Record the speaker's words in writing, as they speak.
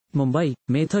Mumbai,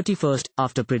 May 31st,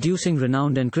 after producing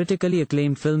renowned and critically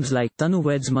acclaimed films like Tanu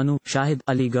Weds Manu, Shahid,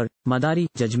 Aligarh, Madaari,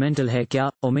 Judgemental Hai Kya,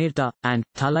 Omerta, and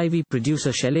Thalaivi,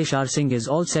 producer Shailesh R.Singh is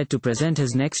all set to present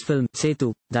his next film,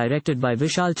 Setu, directed by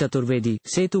Vishal Chaturvedi.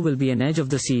 Setu will be an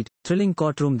edge-of-the-seat, thrilling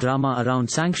courtroom drama around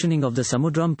sanctioning of the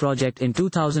Samudram project in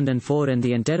 2004 and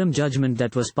the interim judgment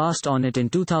that was passed on it in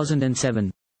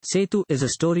 2007. Setu is a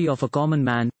story of a common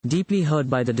man, deeply hurt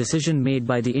by the decision made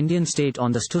by the Indian state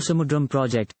on the Sethusamudram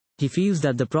project. He feels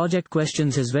that the project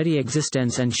questions his very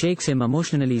existence and shakes him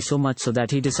emotionally so much so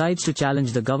that he decides to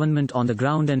challenge the government on the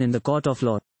ground and in the court of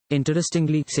law.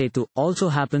 Interestingly, Setu also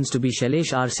happens to be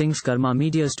Shailesh R.Singh's Karma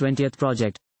Media's 20th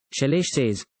project. Shailesh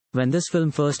says, "When this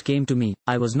film first came to me,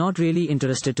 I was not really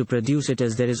interested to produce it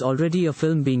as there is already a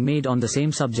film being made on the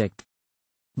same subject.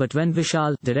 But when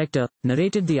Vishal, director,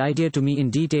 narrated the idea to me in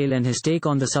detail and his take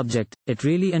on the subject, it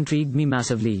really intrigued me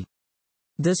massively.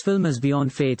 This film is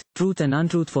beyond faith, truth and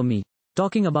untruth for me."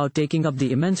 Talking about taking up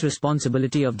the immense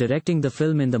responsibility of directing the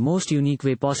film in the most unique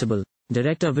way possible,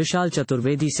 director Vishal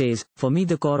Chaturvedi says, "For me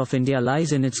the core of India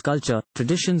lies in its culture,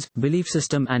 traditions, belief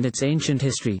system and its ancient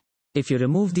history. If you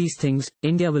remove these things,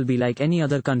 India will be like any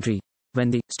other country." When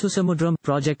the Sethusamudram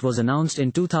project was announced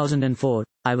in 2004,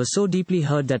 I was so deeply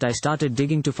hurt that I started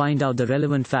digging to find out the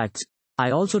relevant facts.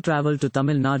 I also traveled to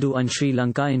Tamil Nadu and Sri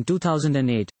Lanka in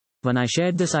 2008. When I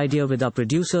shared this idea with our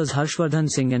producers Harshvardhan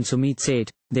Singh and Sumit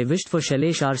Seth, they wished for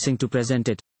Shailesh R.Singh to present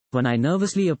it. When I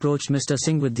nervously approached Mr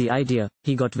Singh with the idea,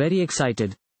 he got very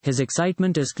excited. His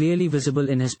excitement is clearly visible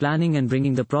in his planning and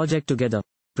bringing the project together.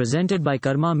 Presented by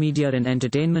Karma Media and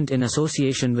Entertainment in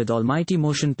association with Almighty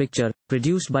Motion Picture,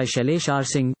 produced by Shailesh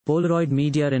R.Singh, Polaroid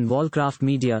Media and Wallcraft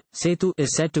Media, Setu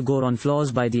is set to go on floors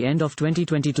by the end of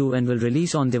 2022 and will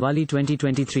release on Diwali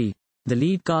 2023. The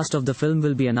lead cast of the film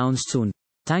will be announced soon.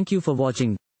 Thank you for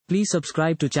watching. Please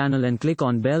subscribe to channel and click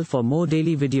on bell for more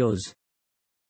daily videos.